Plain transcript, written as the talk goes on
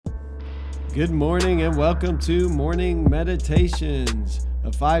Good morning and welcome to Morning Meditations,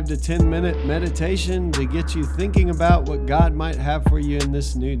 a 5 to 10 minute meditation to get you thinking about what God might have for you in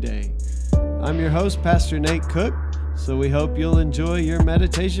this new day. I'm your host, Pastor Nate Cook, so we hope you'll enjoy your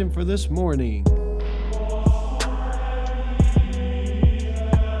meditation for this morning.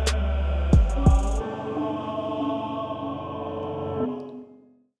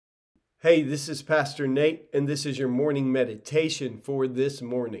 Hey, this is Pastor Nate, and this is your morning meditation for this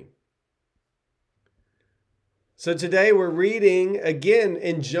morning. So today we're reading again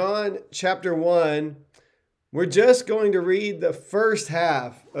in John chapter 1. We're just going to read the first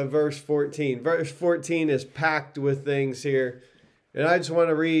half of verse 14. Verse 14 is packed with things here. And I just want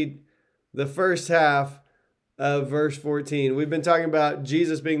to read the first half of verse 14. We've been talking about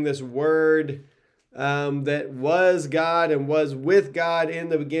Jesus being this word that was God and was with God in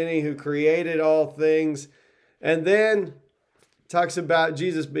the beginning, who created all things. And then talks about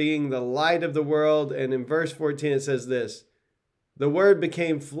Jesus being the light of the world. And in verse 14, it says this: the Word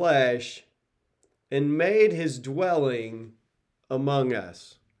became flesh and made his dwelling among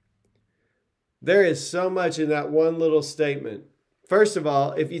us. There is so much in that one little statement. First of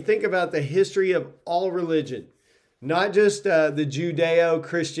all, if you think about the history of all religion, not just the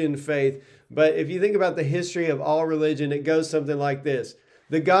Judeo-Christian faith, but if you think about the history of all religion, it goes something like this.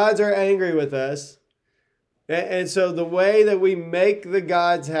 The gods are angry with us. And so the way that we make the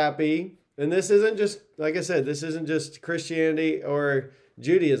gods happy, and this isn't just, like I said, this isn't just Christianity or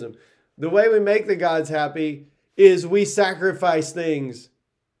Judaism. The way we make the gods happy is we sacrifice things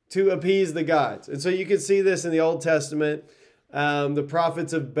to appease the gods. And so you can see this in the Old Testament. The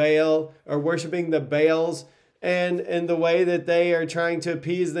prophets of Baal are worshiping the Baals, and the way that they are trying to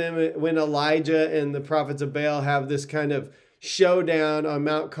appease them when Elijah and the prophets of Baal have this kind of showdown on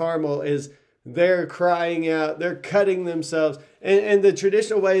Mount Carmel is they're crying out, they're cutting themselves. And the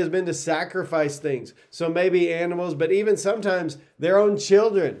traditional way has been to sacrifice things. So maybe animals, but even sometimes their own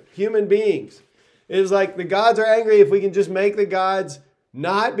children, human beings. It's like the gods are angry if we can just make the gods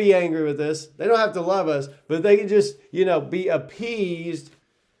not be angry with us. They don't have to love us, but they can just, be appeased.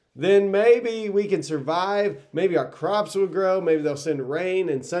 Then maybe we can survive. Maybe our crops will grow. Maybe they'll send rain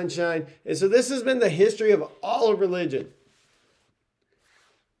and sunshine. And so this has been the history of all of religion.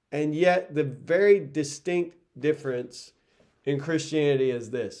 And yet the very distinct difference in Christianity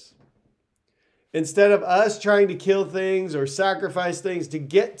is this. Instead of us trying to kill things or sacrifice things to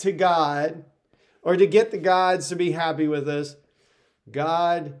get to God or to get the gods to be happy with us,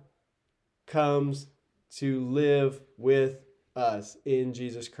 God comes to live with us in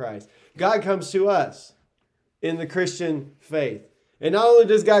Jesus Christ. God comes to us in the Christian faith. And not only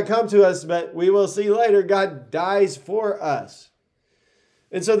does God come to us, but we will see later, God dies for us.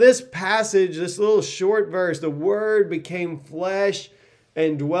 And so this passage, this little short verse, the Word became flesh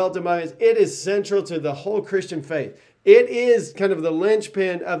and dwelt among us, it is central to the whole Christian faith. It is kind of the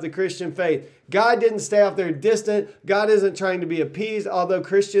linchpin of the Christian faith. God didn't stay off there distant. God isn't trying to be appeased, although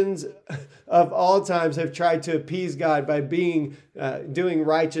Christians of all times have tried to appease God by doing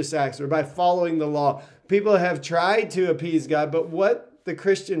righteous acts or by following the law. People have tried to appease God, but what the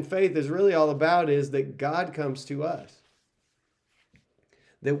Christian faith is really all about is that God comes to us.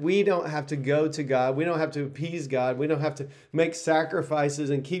 That we don't have to go to God. We don't have to appease God. We don't have to make sacrifices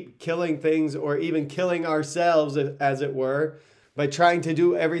and keep killing things or even killing ourselves, as it were, by trying to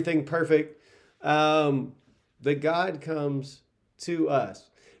do everything perfect. That God comes to us.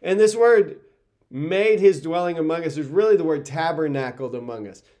 And this word made his dwelling among us is really the word tabernacled among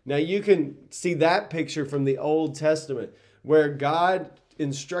us. Now you can see that picture from the Old Testament where God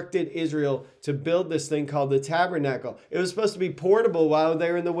instructed Israel to build this thing called the tabernacle. It was supposed to be portable while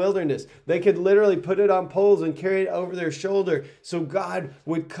they were in the wilderness. They could literally put it on poles and carry it over their shoulder. So God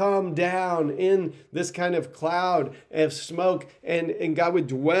would come down in this kind of cloud of smoke, and God would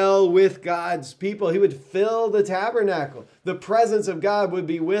dwell with God's people. He would fill the tabernacle. The presence of God would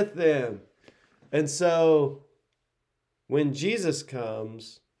be with them. And so when Jesus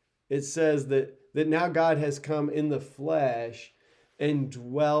comes, it says that now God has come in the flesh and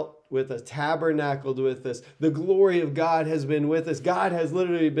dwelt with us, tabernacled with us. The glory of God has been with us. God has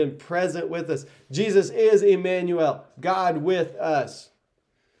literally been present with us. Jesus is Emmanuel, God with us.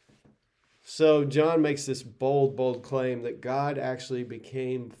 So John makes this bold, bold claim that God actually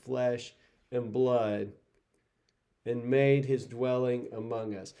became flesh and blood and made his dwelling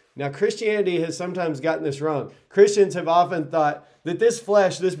among us. Now, Christianity has sometimes gotten this wrong. Christians have often thought that this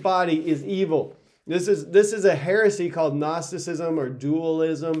flesh, this body is evil. This is a heresy called Gnosticism or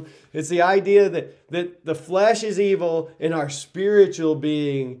dualism. It's the idea that the flesh is evil and our spiritual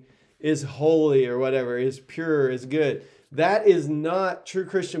being is holy or whatever, is pure, is good. That is not true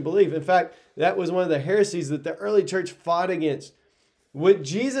Christian belief. In fact, that was one of the heresies that the early church fought against. What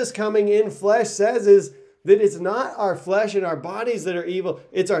Jesus coming in flesh says is that it's not our flesh and our bodies that are evil.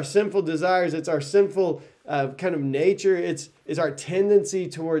 It's our sinful desires. It's our sinful kind of nature. It's our tendency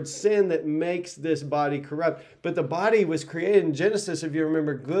towards sin that makes this body corrupt. But the body was created in Genesis, if you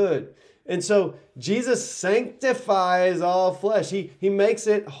remember, good. And so Jesus sanctifies all flesh. He makes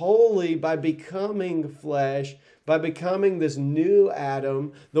it holy by becoming flesh, by becoming this new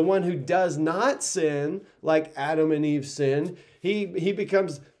Adam, the one who does not sin like Adam and Eve sinned. He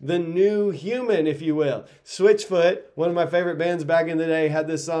becomes the new human, if you will. Switchfoot, one of my favorite bands back in the day, had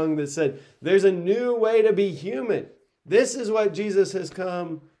this song that said, "There's a new way to be human." This is what Jesus has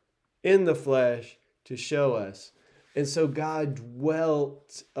come in the flesh to show us. And so God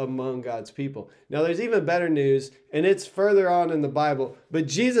dwelt among God's people. Now there's even better news, and it's further on in the Bible. But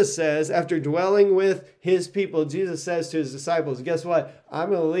Jesus says, after dwelling with his people, Jesus says to his disciples, guess what?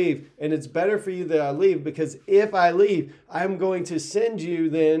 I'm going to leave, and it's better for you that I leave, because if I leave, I'm going to send you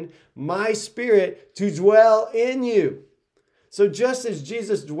then my Spirit to dwell in you. So just as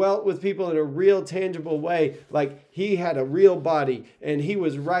Jesus dwelt with people in a real tangible way, like he had a real body and he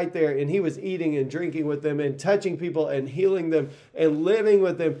was right there and he was eating and drinking with them and touching people and healing them and living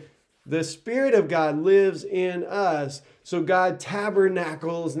with them, the Spirit of God lives in us. So God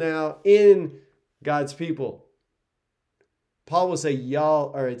tabernacles now in God's people. Paul will say,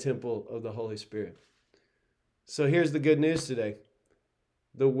 y'all are a temple of the Holy Spirit. So here's the good news today.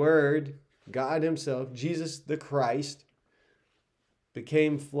 The Word, God himself, Jesus the Christ,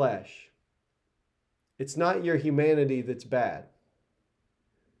 became flesh. It's not your humanity that's bad.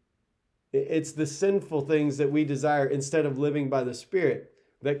 It's the sinful things that we desire instead of living by the Spirit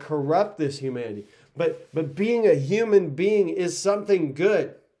that corrupt this humanity. But being a human being is something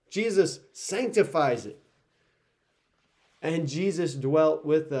good. Jesus sanctifies it. And Jesus dwelt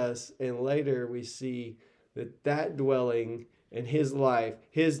with us, and later we see that dwelling and his life,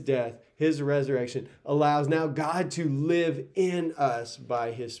 his death, his resurrection allows now God to live in us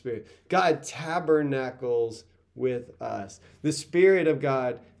by his Spirit. God tabernacles with us. The Spirit of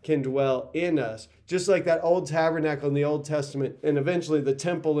God can dwell in us, just like that old tabernacle in the Old Testament and eventually the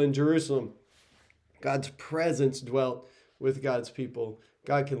temple in Jerusalem. God's presence dwelt with God's people.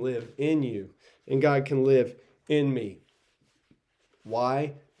 God can live in you, and God can live in me.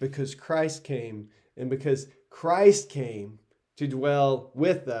 Why? Because Christ came, and because Christ came to dwell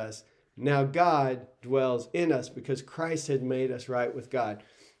with us, now God dwells in us because Christ had made us right with God.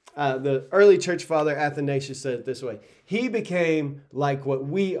 The early church father Athanasius said it this way: he became like what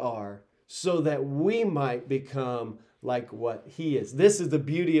we are so that we might become like what he is. This is the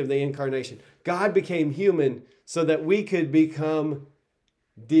beauty of the incarnation. God became human so that we could become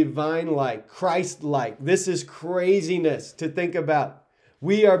divine-like, Christ-like. This is craziness to think about.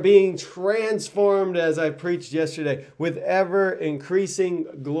 We are being transformed, as I preached yesterday, with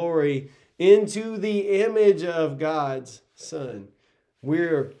ever-increasing glory into the image of God's Son.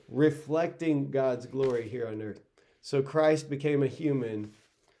 We're reflecting God's glory here on earth. So Christ became a human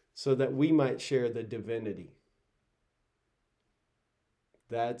so that we might share the divinity.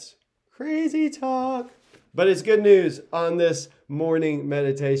 That's crazy talk. But it's good news on this morning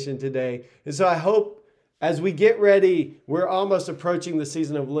meditation today. And so I hope as we get ready, we're almost approaching the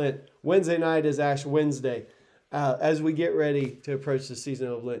season of Lent. Wednesday night is Ash Wednesday. As we get ready to approach the season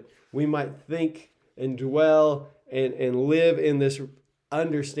of Lent, we might think and dwell and live in this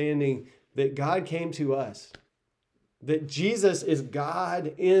understanding that God came to us, that Jesus is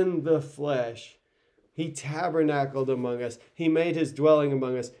God in the flesh. He tabernacled among us. He made his dwelling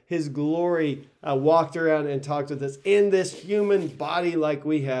among us. His glory walked around and talked with us in this human body like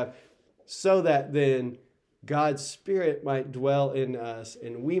we have, so that then God's Spirit might dwell in us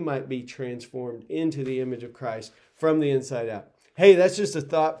and we might be transformed into the image of Christ from the inside out. Hey, that's just a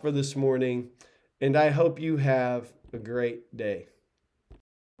thought for this morning, and I hope you have a great day.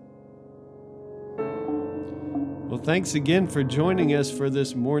 Well, thanks again for joining us for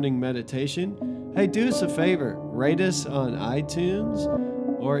this morning meditation. Hey, do us a favor, rate us on iTunes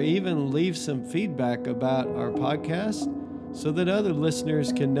or even leave some feedback about our podcast, so that other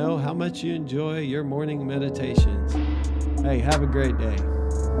listeners can know how much you enjoy your morning meditations. Hey, have a great day.